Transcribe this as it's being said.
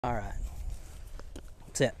All right,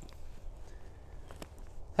 that's it.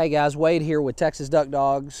 Hey guys, Wade here with Texas Duck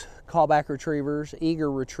Dogs, Callback Retrievers,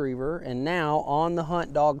 Eager Retriever, and now on the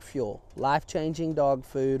hunt dog fuel. Life-changing dog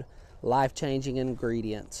food, life-changing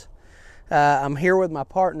ingredients. I'm here with my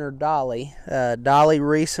partner, Dolly. Dolly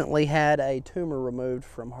recently had a tumor removed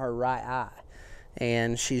from her right eye,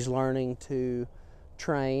 and she's learning to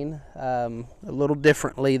train a little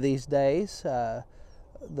differently these days.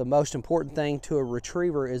 The most important thing to a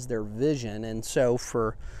retriever is their vision, and so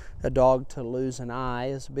for a dog to lose an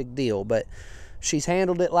eye is a big deal, but she's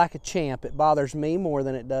handled it like a champ. It bothers me more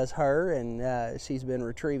than it does her, and she's been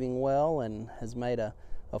retrieving well and has made a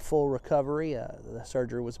full recovery. The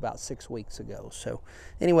surgery was about 6 weeks ago. So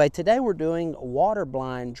anyway, today we're doing a water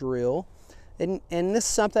blind drill, and this is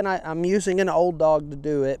something I'm using an old dog to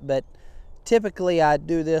do it, but typically I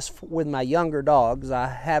do this with my younger dogs. I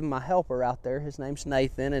have my helper out there, his name's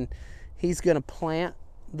Nathan, and he's going to plant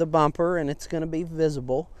the bumper and it's going to be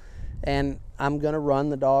visible, and I'm going to run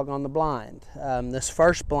the dog on the blind. This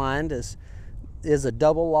first blind is a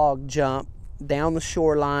double log jump down the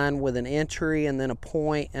shoreline with an entry and then a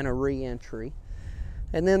point and a re-entry.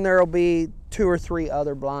 And then there will be 2 or 3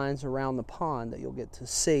 other blinds around the pond that you'll get to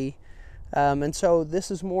see. And so this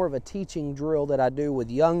is more of a teaching drill that I do with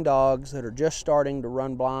young dogs that are just starting to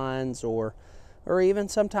run blinds, or even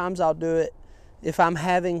sometimes I'll do it if I'm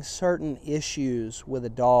having certain issues with a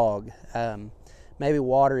dog, maybe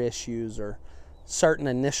water issues or certain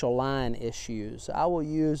initial line issues. I will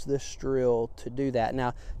use this drill to do that.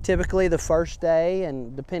 Now, typically the first day,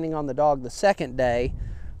 and depending on the dog, the second day,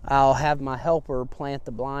 I'll have my helper plant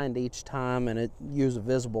the blind each time and use a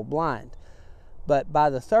visible blind. But by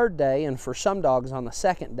the third day, and for some dogs on the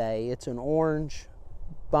second day, it's an orange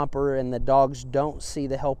bumper and the dogs don't see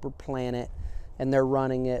the helper plant it, and they're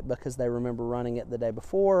running it because they remember running it the day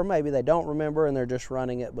before, or maybe they don't remember and they're just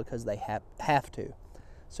running it because they have to.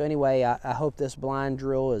 So anyway, I hope this blind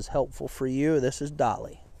drill is helpful for you. This is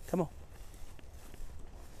Dolly. Come on.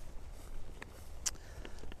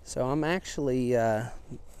 So I'm actually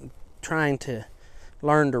trying to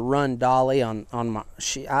learn to run Dolly on my...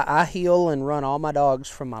 I heel and run all my dogs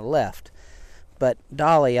from my left, but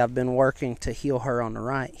Dolly, I've been working to heel her on the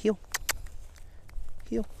right. Heel.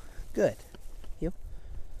 Heel. Good. Heel.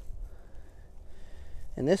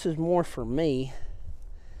 And this is more for me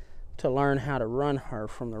to learn how to run her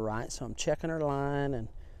from the right. So I'm checking her line, and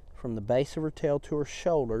from the base of her tail to her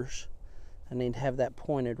shoulders, I need to have that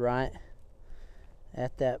pointed right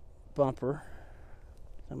at that bumper.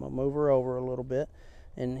 I'm going to move her over a little bit,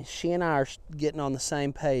 and she and I are getting on the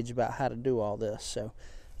same page about how to do all this, so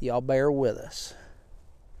y'all bear with us.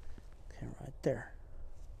 Okay, right there.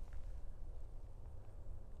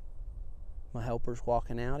 My helper's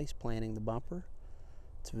walking out. He's planting the bumper.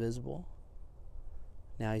 It's visible.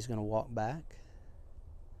 Now he's going to walk back.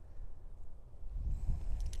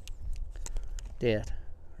 Dead.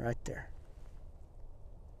 Right there.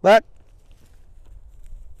 But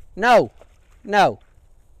no. No.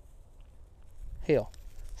 Heel.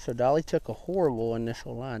 So Dolly took a horrible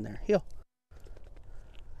initial line there. Heel.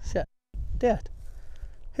 Sit. Dead.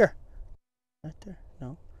 Here. Right there.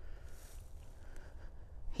 No.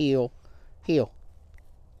 Heel. Heel.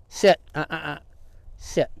 Sit.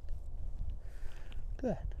 Sit.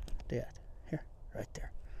 Good. Dead. Here. Right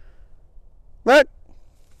there. Look.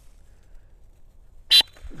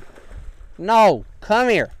 No. Come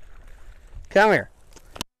here. Come here.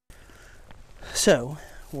 So,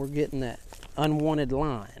 we're getting that unwanted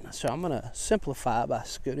line. So I'm going to simplify by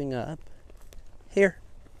scooting up here.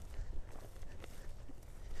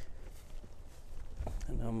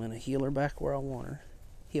 And I'm going to heel her back where I want her.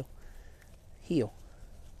 Heel. Heel.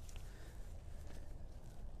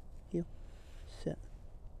 Heel. Sit.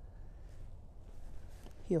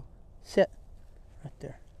 Heel. Sit. Right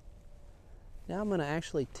there. Now I'm going to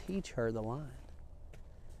actually teach her the line.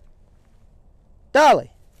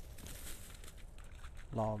 Dolly.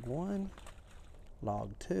 Log 1.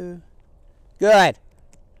 Log 2. Good.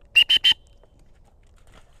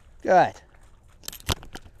 Good.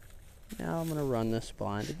 Now I'm going to run this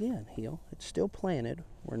blind again. Heel. It's still planted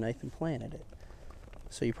where Nathan planted it.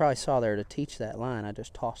 So you probably saw there, to teach that line, I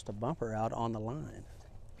just tossed a bumper out on the line.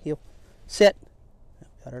 Heel. Sit.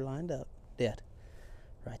 Got her lined up. Dead.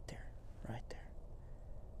 Right there. Right there.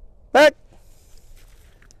 Back.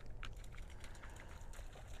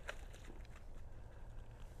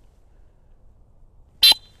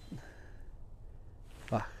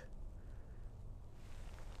 Fuck.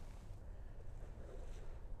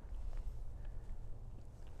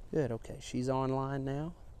 Good, okay, she's online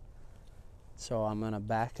now. So I'm going to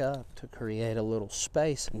back up to create a little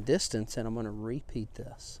space and distance, and I'm going to repeat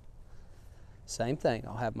this. Same thing.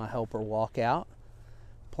 I'll have my helper walk out,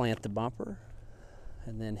 plant the bumper,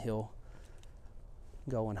 and then he'll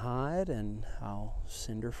go and hide, and I'll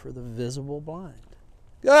send her for the visible blind.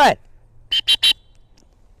 Good!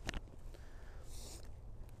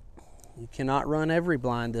 You cannot run every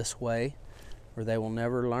blind this way, or they will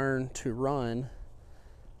never learn to run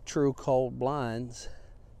true cold blinds,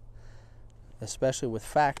 especially with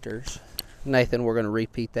factors. Nathan, we're going to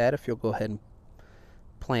repeat that if you'll go ahead and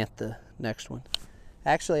plant the next one.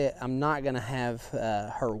 Actually, I'm not going to have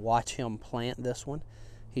her watch him plant this one.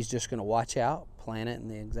 He's just going to watch out, plant it in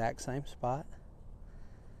the exact same spot,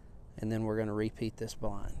 and then we're going to repeat this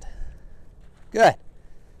blind. Good.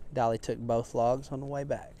 Dolly took both logs on the way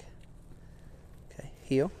back. Okay,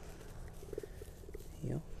 heel,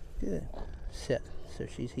 heel, good. Sit. So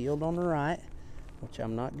she's heeled on the right, which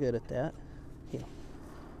I'm not good at that. Heel,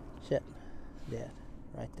 sit, dead,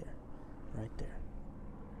 right there, right there.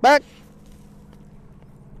 Back.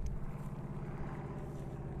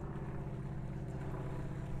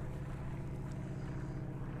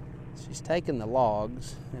 She's taken the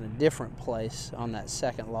logs in a different place on that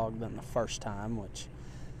second log than the first time, which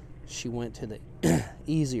she went to the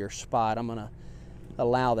easier spot. I'm going to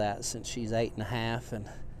allow that since she's 8.5 and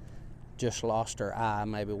just lost her eye.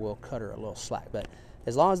 Maybe we'll cut her a little slack. But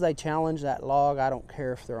as long as they challenge that log, I don't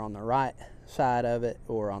care if they're on the right side of it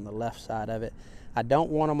or on the left side of it. I don't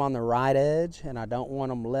want them on the right edge, and I don't want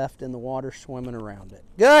them left in the water swimming around it.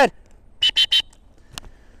 Good!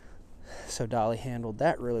 So Dolly handled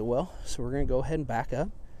that really well. So we're going to go ahead and back up,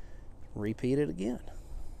 repeat it again.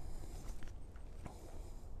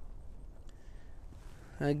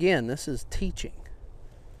 Again, this is teaching.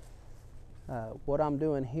 What I'm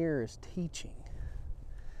doing here is teaching.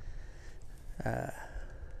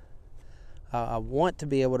 I want to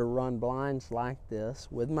be able to run blinds like this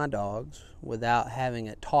with my dogs without having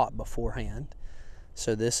it taught beforehand.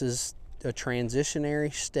 So this is a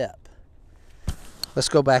transitionary step. Let's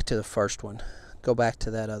go back to the first one. Go back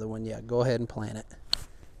to that other one. Yeah, go ahead and plant it.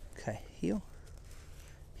 Okay, heel,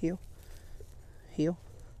 heel, heel,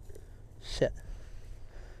 sit,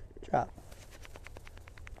 drop,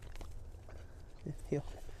 heel,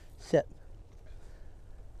 sit.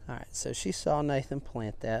 All right, so she saw Nathan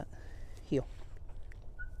plant that. Heel.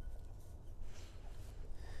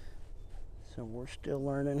 So we're still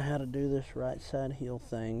learning how to do this right side heel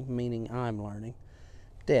thing, meaning I'm learning.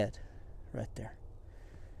 Dead, right there.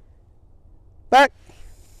 Back.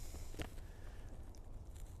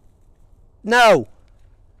 No,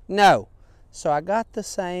 no. So I got the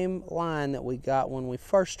same line that we got when we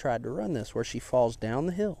first tried to run this, where she falls down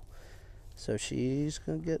the hill. So she's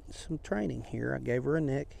going to get some training here. I gave her a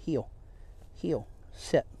nick. Heel, heel,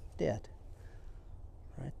 sit, dead.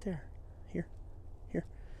 Right there. Here, here,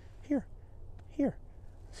 here, here.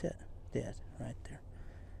 Sit, dead, right there.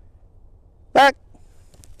 Back.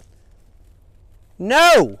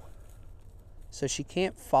 No! So she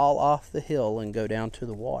can't fall off the hill and go down to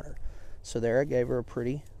the water. So there I gave her a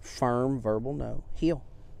pretty firm verbal no. Heel,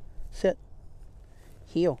 sit,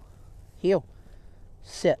 heel, heel,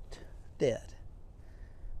 sit, dead.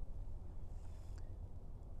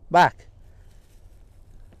 Back.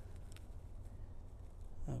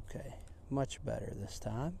 Okay, much better this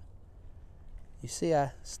time. You see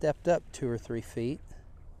I stepped up 2 or 3 feet.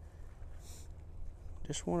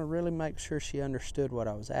 Just want to really make sure she understood what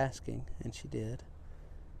I was asking, and she did.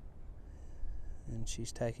 And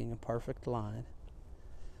she's taking a perfect line.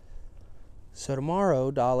 So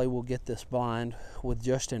tomorrow, Dolly will get this blind with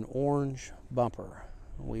just an orange bumper.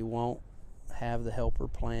 We won't have the helper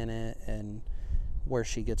plant it and where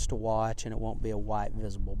she gets to watch, and it won't be a white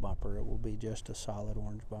visible bumper. It will be just a solid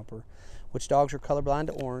orange bumper, which dogs are colorblind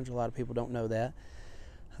to orange. A lot of people don't know that.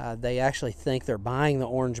 They actually think they're buying the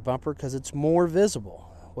orange bumper because it's more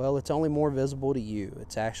visible. Well, it's only more visible to you.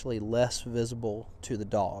 It's actually less visible to the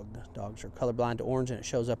dog. Dogs are colorblind to orange, and it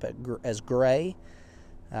shows up as gray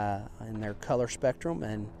in their color spectrum,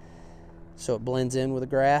 and so it blends in with the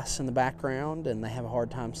grass in the background, and they have a hard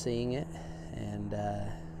time seeing it. And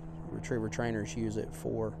retriever trainers use it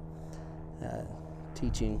for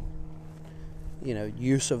teaching,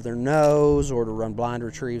 use of their nose, or to run blind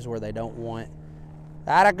retrieves where they don't want.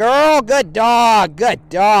 Atta girl, good dog, good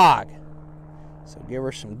dog. So give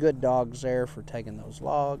her some good dogs there for taking those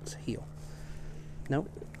logs. Heel. Nope.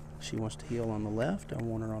 She wants to heel on the left. I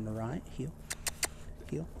want her on the right. Heel.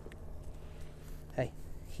 Heel. Hey,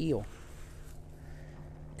 heel.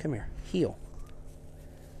 Come here. Heel.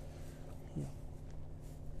 Heel.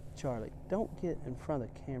 Charlie, don't get in front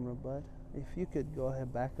of the camera, bud. if you could go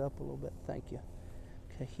ahead, back up a little bit. Thank you.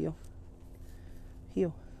 Okay, heel.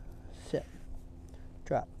 Heel. Sit.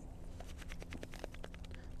 Drop.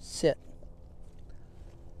 Sit.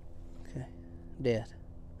 Okay, dead.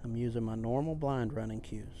 I'm using my normal blind running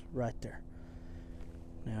cues right there.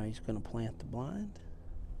 Now he's going to plant the blind.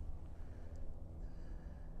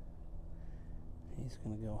 He's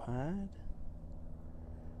going to go hide.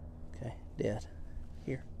 Okay, dead.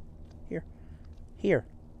 Here. Here. Here.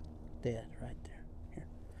 Dead right there. Here.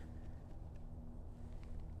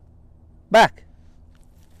 Back.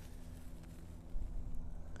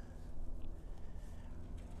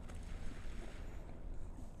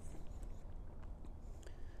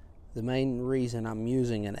 The main reason I'm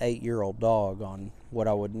using an 8-year-old dog on what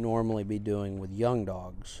I would normally be doing with young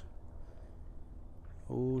dogs.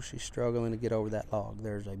 Oh, she's struggling to get over that log.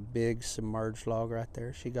 There's a big submerged log right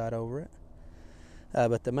there. She got over it.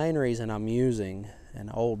 But the main reason I'm using an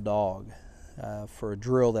old dog for a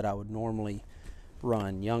drill that I would normally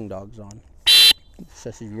run young dogs on.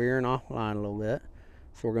 So she's veering off line a little bit.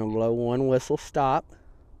 So we're going to blow one whistle, stop,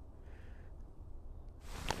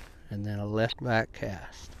 and then a left back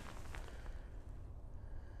cast.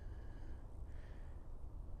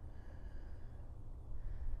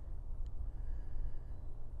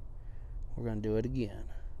 We're going to do it again.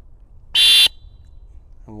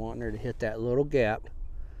 I'm wanting her to hit that little gap.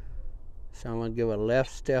 So I'm going to give a left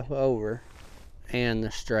step over and the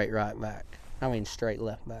straight right back. I mean straight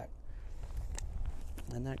left back.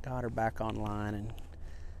 And that got her back on line, and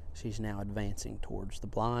she's now advancing towards the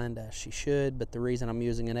blind as she should. But the reason I'm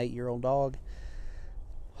using an 8-year-old dog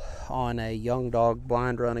on a young dog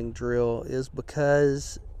blind running drill is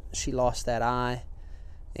because she lost that eye,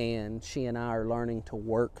 and she and I are learning to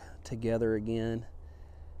work together again.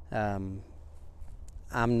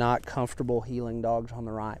 I'm not comfortable heeling dogs on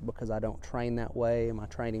the right because I don't train that way, and my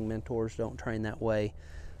training mentors don't train that way.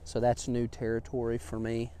 So that's new territory for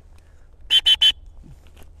me.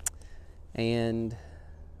 And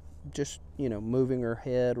just, you know, moving her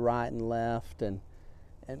head right and left. And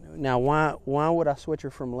now why would I switch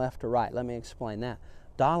her from left to right? Let me explain that.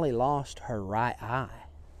 Dolly lost her right eye.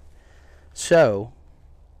 So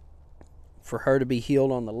for her to be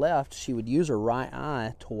healed on the left, she would use her right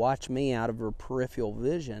eye to watch me out of her peripheral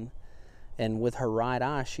vision, and with her right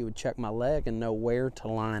eye she would check my leg and know where to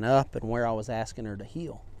line up and where I was asking her to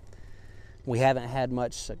heal. We haven't had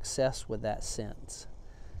much success with that since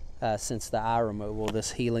the eye removal.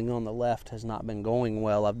 This healing on the left has not been going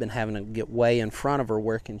well. I've been having to get way in front of her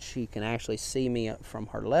where she can actually see me from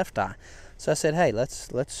her left eye. So I said, hey,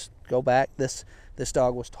 let's go back. This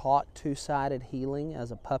dog was taught two-sided healing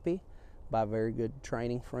as a puppy by a very good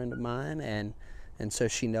training friend of mine, and so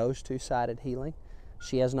she knows two-sided healing.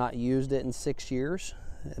 She has not used it in 6 years,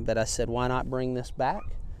 but I said, why not bring this back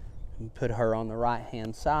and put her on the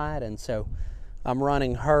right-hand side? And so I'm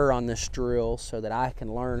running her on this drill so that I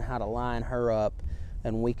can learn how to line her up,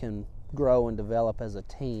 and we can grow and develop as a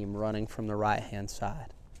team running from the right-hand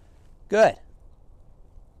side. Good.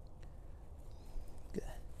 Good.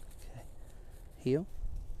 Okay. Heel.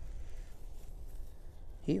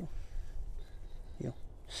 Heel. Heel.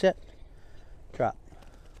 Sit. Drop.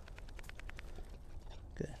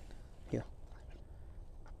 Good. Heel.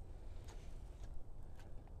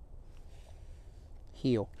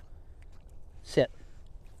 Heel. Sit.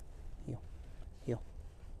 Heel. Heel.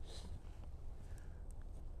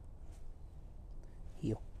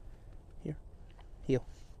 Heel. Here. Heel.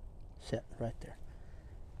 Sit. Right there.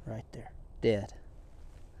 Right there. Dead.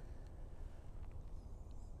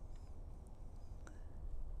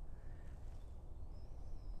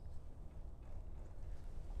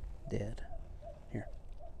 Dead. Here.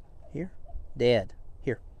 Here. Dead.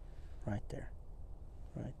 Here. Right there.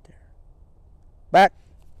 Right there. Back.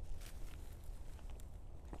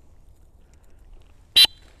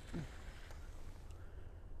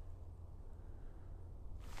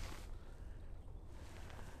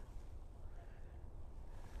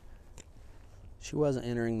 She wasn't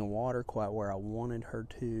entering the water quite where I wanted her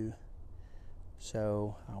to,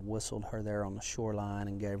 so I whistled her there on the shoreline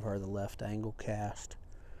and gave her the left angle cast.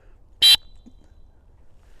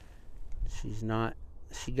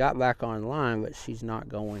 She got back on line, but she's not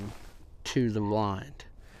going to the blind.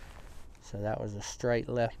 So that was a straight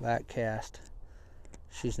left back cast.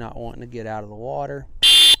 She's not wanting to get out of the water.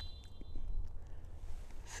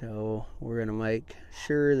 So we're going to make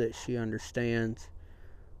sure that she understands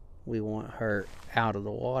we want her out of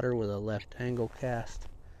the water with a left angle cast.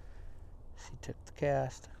 She took the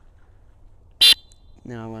cast.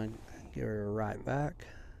 Now I'm going to give her a right back.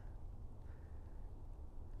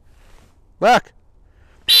 Back!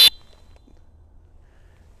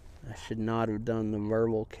 I should not have done the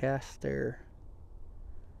verbal cast there.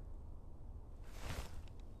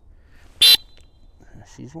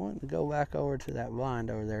 She's wanting to go back over to that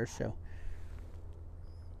blind over there, so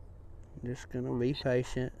I'm just going to be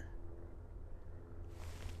patient.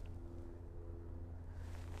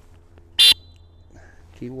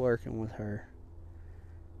 Keep working with her.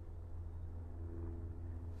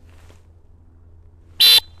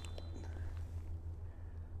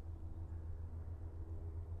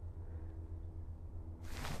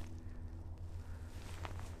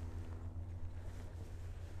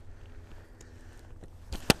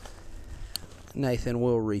 Nathan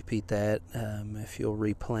will repeat that if you'll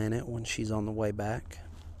replant it when she's on the way back.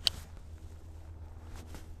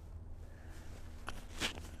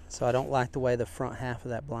 So I don't like the way the front half of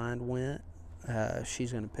that blind went.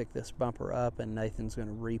 She's going to pick this bumper up and Nathan's going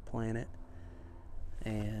to replant it.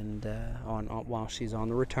 And while she's on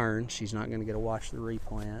the return, she's not going to get to watch the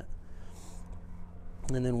replant.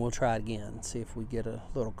 And then we'll try it again, see if we get a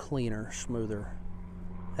little cleaner, smoother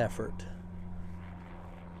effort.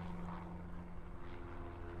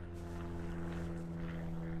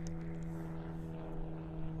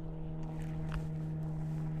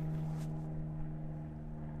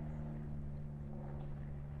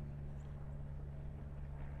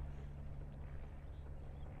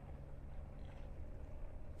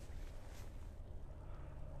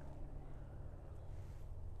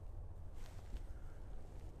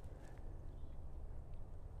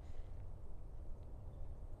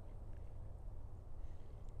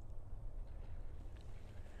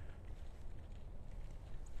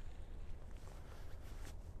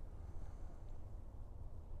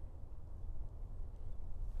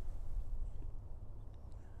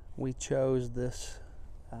 We chose this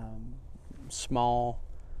small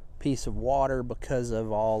piece of water because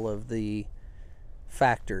of all of the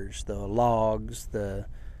factors, the logs, the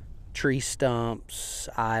tree stumps,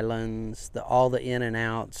 islands, all the in and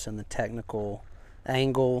outs, and the technical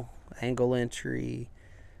angle entry,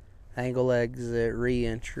 angle exit,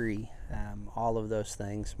 re-entry, all of those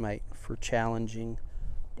things make for challenging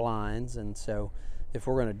blinds. And so if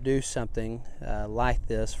we're going to do something like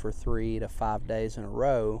this for 3 to 5 days in a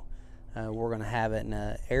row, we're going to have it in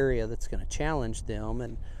an area that's going to challenge them.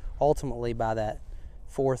 And ultimately, by that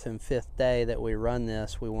 4th and 5th day that we run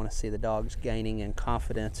this, we want to see the dogs gaining in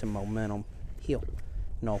confidence and momentum. Heel.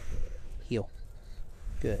 No. Heel.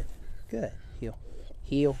 Good. Good. Heel.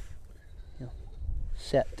 Heel. Heel.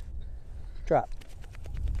 Set. Drop.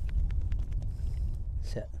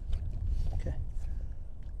 Set. Okay.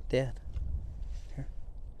 Dead.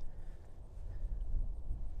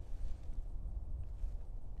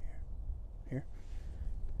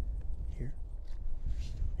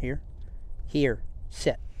 Here,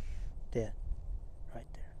 sit, dead, right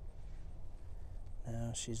there.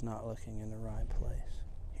 No, she's not looking in the right place.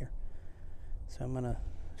 Here. So I'm going to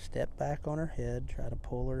step back on her head, try to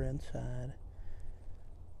pull her inside.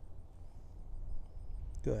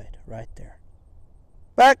 Good, right there.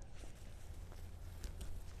 Back!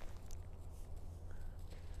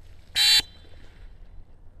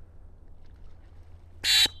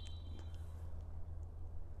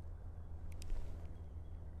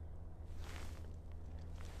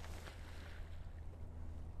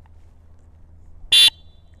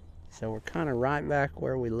 So we're kind of right back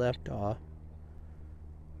where we left off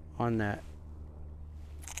on that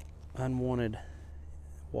unwanted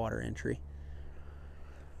water entry.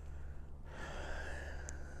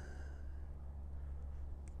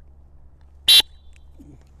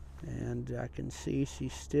 And I can see she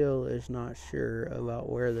still is not sure about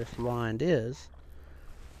where this blind is.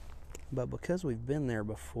 But because we've been there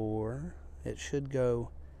before, it should go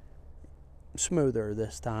smoother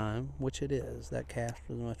this time, which it is. That cast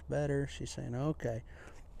was much better. She's saying, okay.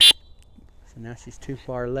 So now she's too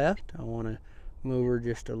far left. I want to move her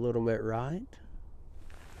just a little bit right.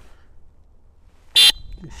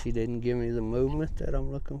 She didn't give me the movement that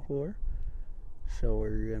I'm looking for. So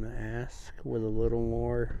we're going to ask with a little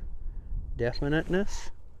more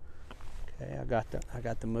definiteness. Okay, I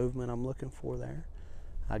got the movement I'm looking for there.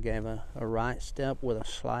 I gave a right step with a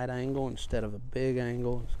slight angle instead of a big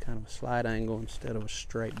angle. It's kind of a slight angle instead of a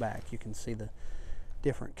straight back. You can see the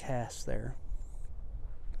different casts there.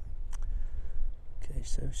 Okay,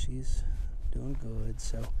 so she's doing good.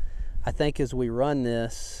 So I think as we run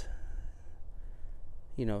this,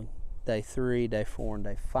 you know, day 3, day 4, and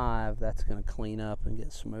day 5, that's going to clean up and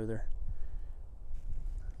get smoother.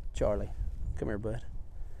 Charlie, come here, bud.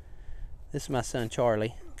 This is my son,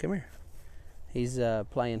 Charlie. Come here. He's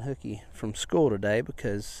playing hooky from school today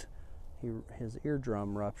because his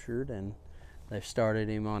eardrum ruptured and they've started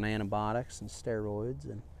him on antibiotics and steroids,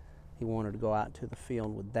 and he wanted to go out to the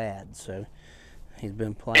field with Dad, so he's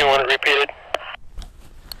been playing. You want it repeated?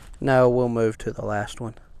 No, we'll move to the last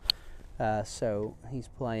one. So he's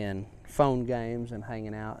playing phone games and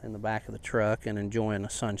hanging out in the back of the truck and enjoying the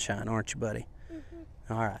sunshine, aren't you, buddy?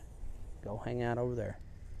 Mm-hmm. All right, go hang out over there.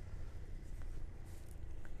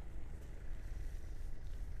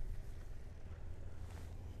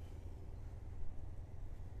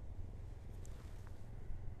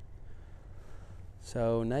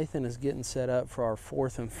 So Nathan is getting set up for our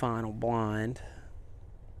fourth and final blind.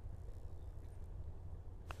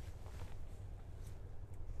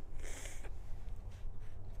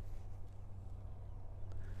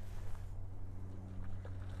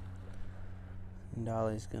 And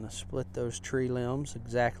Dolly's going to split those tree limbs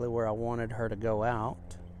exactly where I wanted her to go out.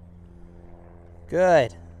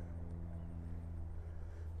 Good.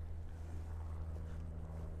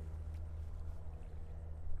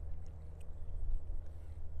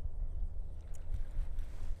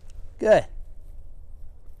 Good.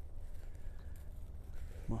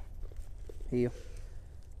 Come on. Heel.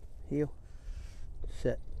 Heel.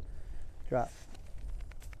 Sit. Drop.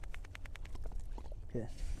 Good.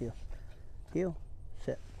 Heel. Heel.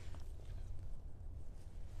 Sit.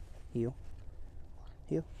 Heel.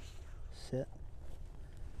 Heel. Sit.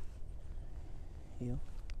 Heel.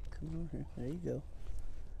 Come over here. There you go.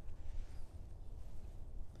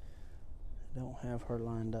 Don't have her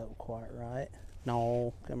lined up quite right.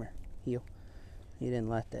 No. Come here. Heel. You didn't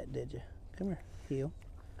like that, did you? Come here. Heel.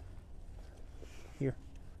 Here.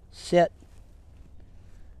 Sit.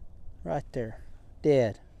 Right there.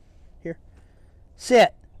 Dead. Here.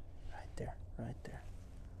 Sit. Right there. Right there.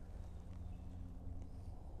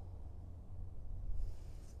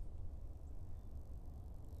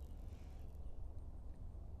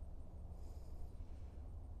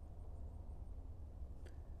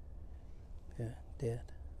 Good. Dead.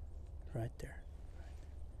 Right there.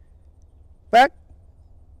 Back.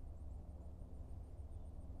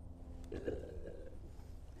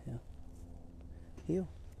 Heel. Heel.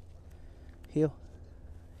 Heel.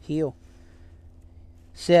 Heel.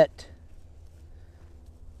 Sit.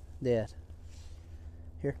 Dead.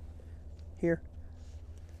 Here. Here.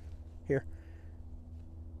 Here.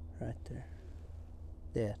 Right there.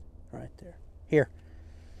 Dead. Right there. Here.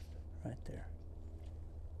 Right there.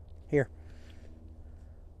 Here.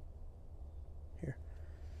 Here.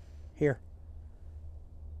 Here.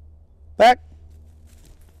 Back.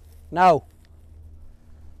 No.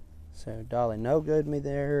 So Dolly no good me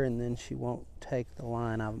there, and then she won't take the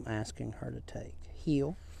line I'm asking her to take.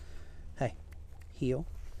 Heel. Hey, heel.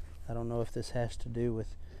 I don't know if this has to do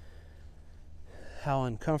with how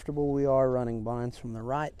uncomfortable we are running blinds from the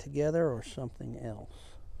right together or something else.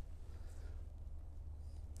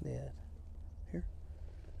 Dead. Here.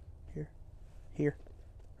 Here. Here.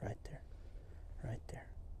 Right there. Right there.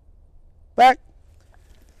 Back.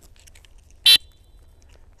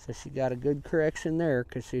 So she got a good correction there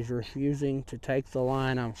because she's refusing to take the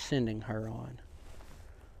line I'm sending her on.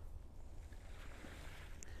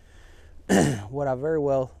 What I very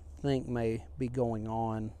well think may be going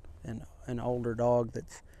on in an older dog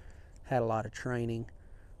that's had a lot of training,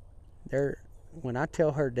 when I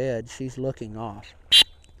tell her dead, she's looking off.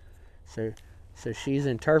 So she's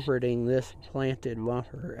interpreting this planted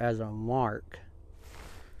bumper as a mark.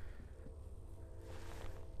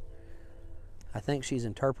 I think she's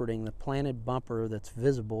interpreting the planted bumper that's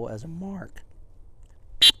visible as a mark.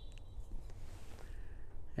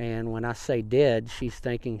 And when I say dead, she's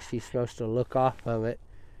thinking she's supposed to look off of it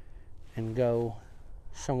and go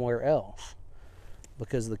somewhere else,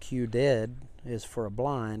 because the cue dead is for a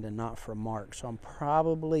blind and not for a mark. So I'm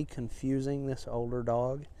probably confusing this older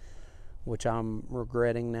dog, which I'm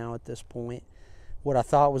regretting now at this point. What I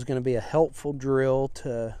thought was going to be a helpful drill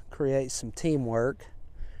to create some teamwork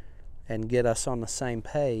and get us on the same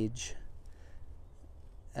page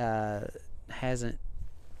hasn't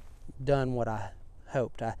done what I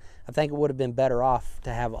hoped. I think it would have been better off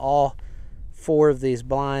to have all 4 of these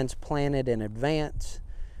blinds planted in advance,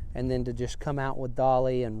 and then to just come out with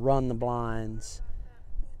Dolly and run the blinds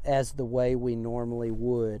as the way we normally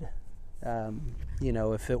would, you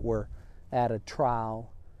know, if it were at a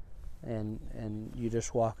trial and you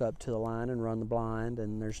just walk up to the line and run the blind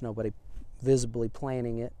and there's nobody visibly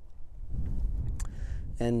planning it.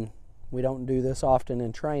 And we don't do this often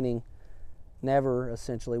in training, never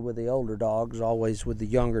essentially with the older dogs, always with the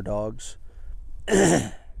younger dogs.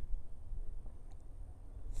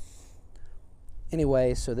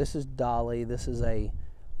 Anyway, so this is Dolly. This is a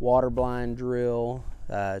water blind drill,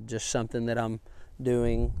 just something that I'm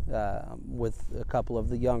doing with a couple of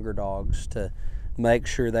the younger dogs to make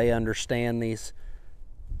sure they understand these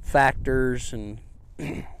factors and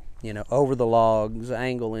you know, over the logs,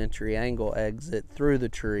 angle entry, angle exit, through the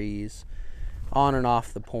trees, on and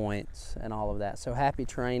off the points, and all of that. So happy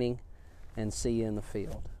training, and see you in the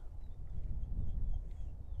field.